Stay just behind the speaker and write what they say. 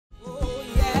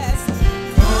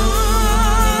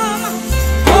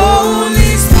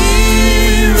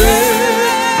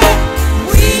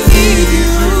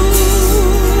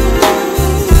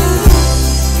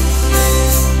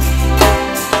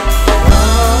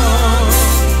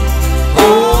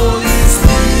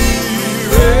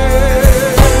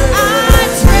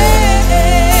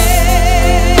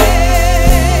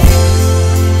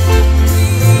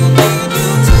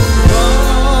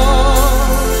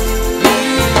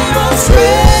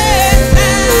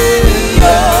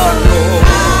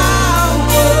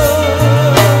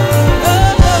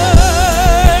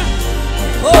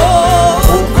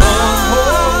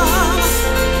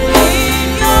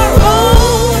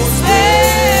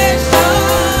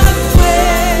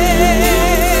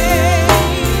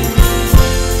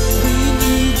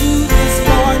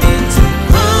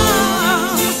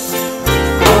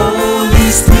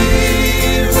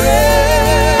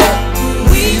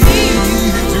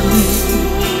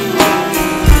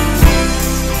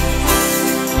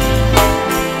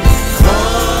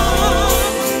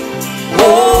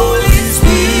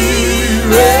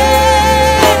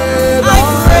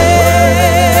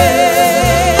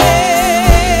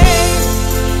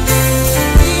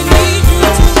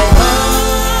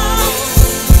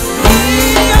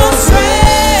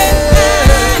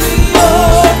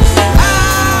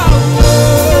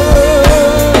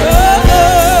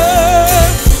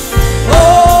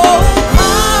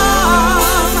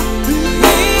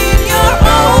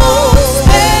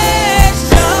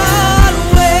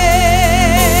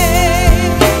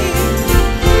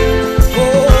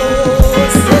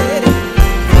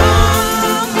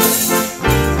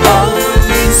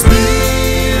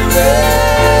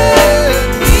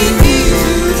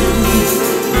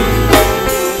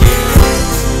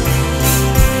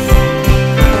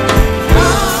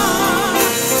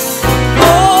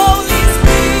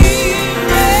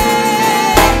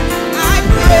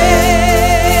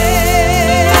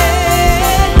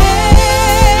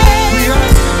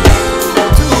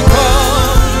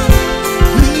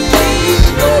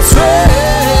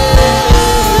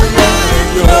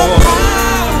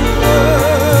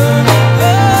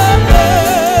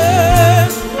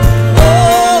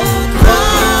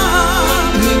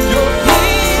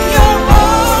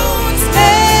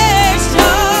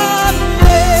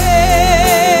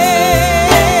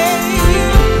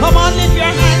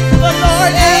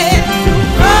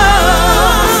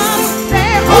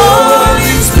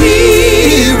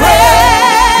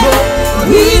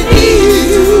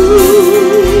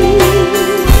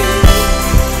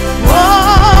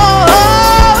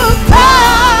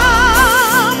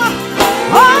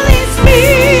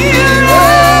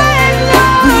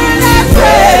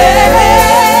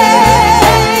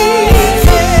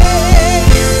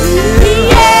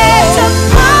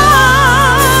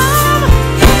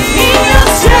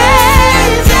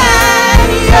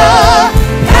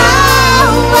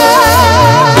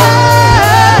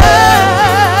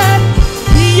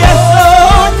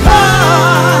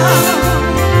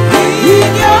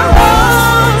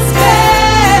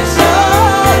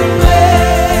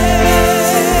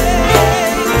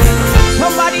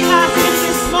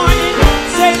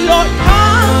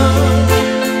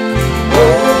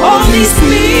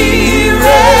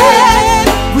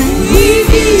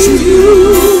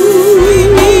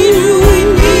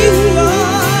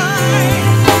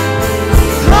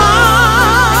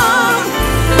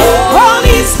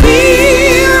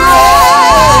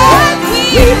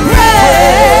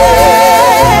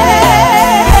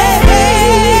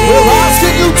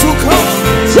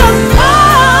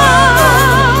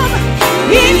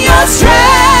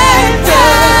strength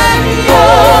and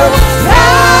your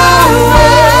power.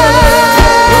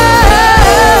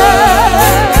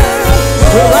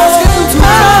 We're asking you to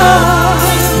come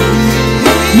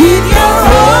in your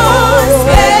own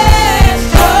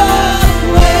special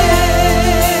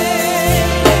way.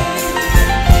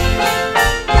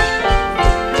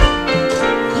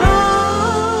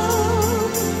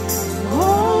 Come,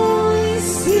 Holy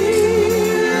Spirit,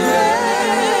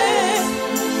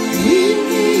 we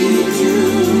need you.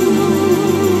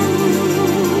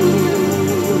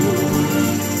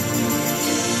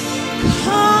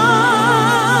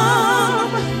 Come,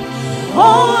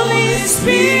 Holy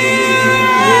Spirit,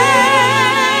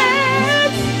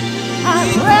 I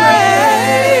pray.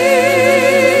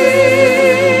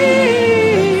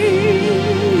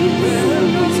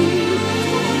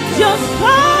 Just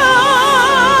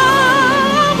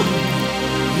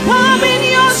come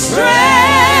in your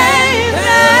strength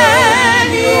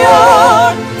and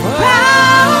your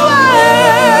power.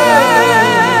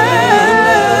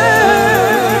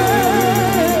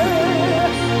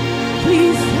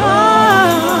 Please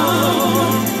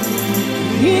come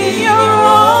in your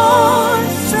own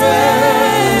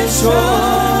special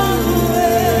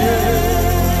way.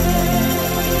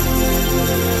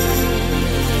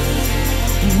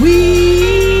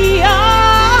 We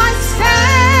are standing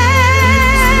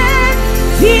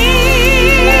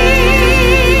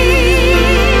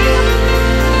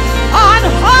on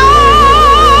holy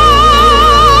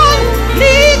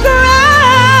ground,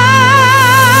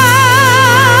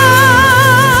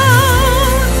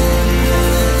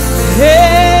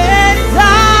 and I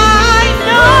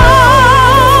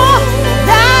know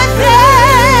that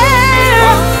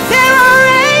there are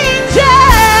angels,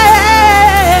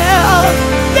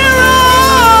 they're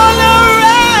all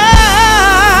around.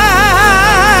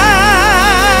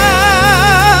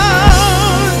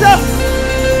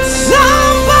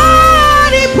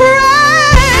 Somebody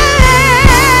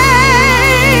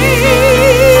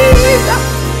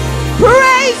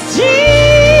praise Jesus,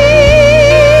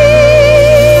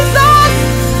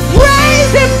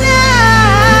 praise him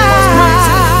now,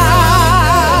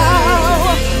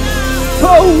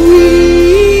 for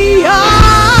we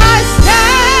are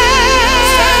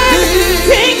standing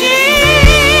in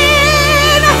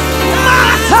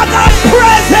God's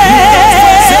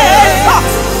presence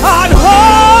on holy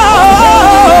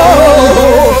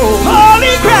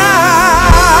ground.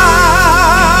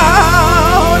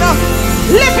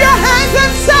 Lift your hands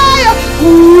and say,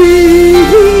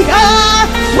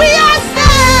 we are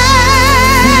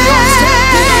standing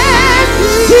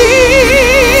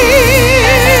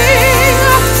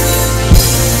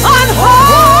on holy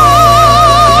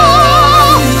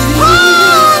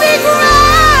ground.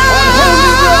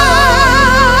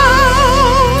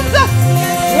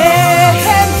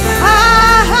 And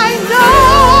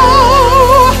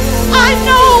I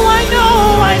know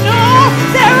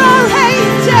there are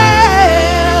angels.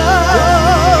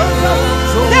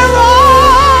 They're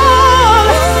all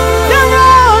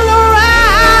around.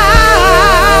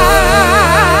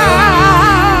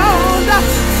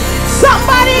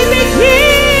 Somebody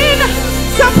begin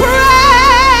to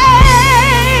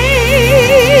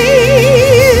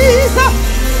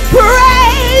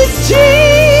praise Jesus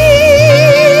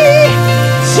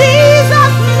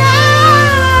now.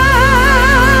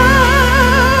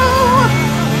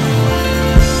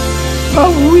 For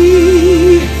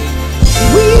we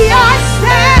are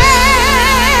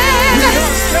standing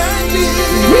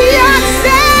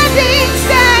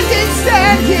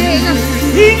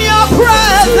in your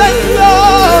presence,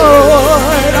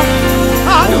 Lord,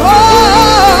 on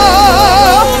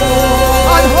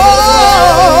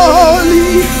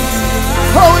holy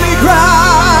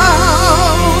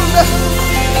ground.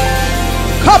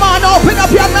 Come on, open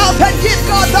up your mouth and give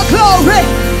God the glory.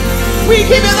 We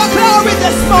give you the glory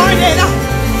this morning.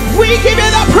 We give you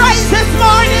the praise this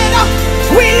morning.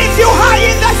 We lift you high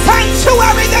in the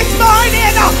sanctuary this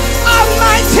morning.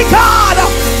 Almighty God,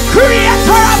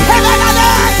 creator of heaven and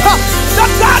earth, the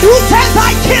God who says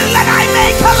I kill and I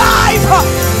make alive,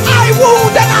 I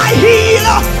wound and I heal.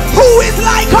 Who is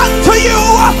like unto you?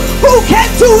 Who can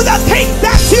do the things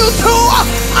that you do?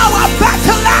 Our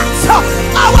battle axe,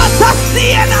 our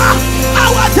sustainer,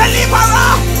 our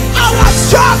deliverer, our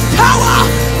strong tower,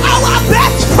 our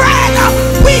best friend.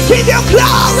 We give you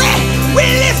glory. We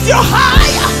lift you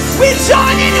high. We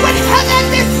join in with heaven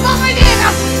this morning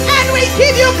and we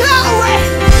give you glory.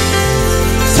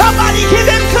 Somebody give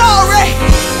him glory.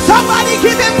 Somebody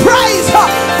give him praise.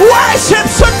 Worship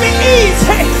should be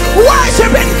easy.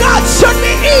 Worshiping God should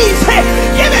be easy.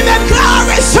 Giving him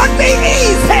glory should be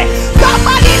easy.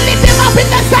 Somebody lift him up in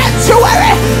the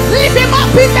sanctuary. Lift him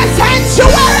up in the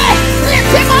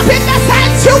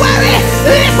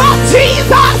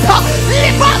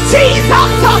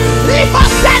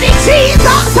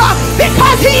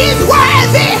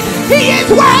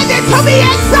worthy to be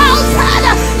exalted.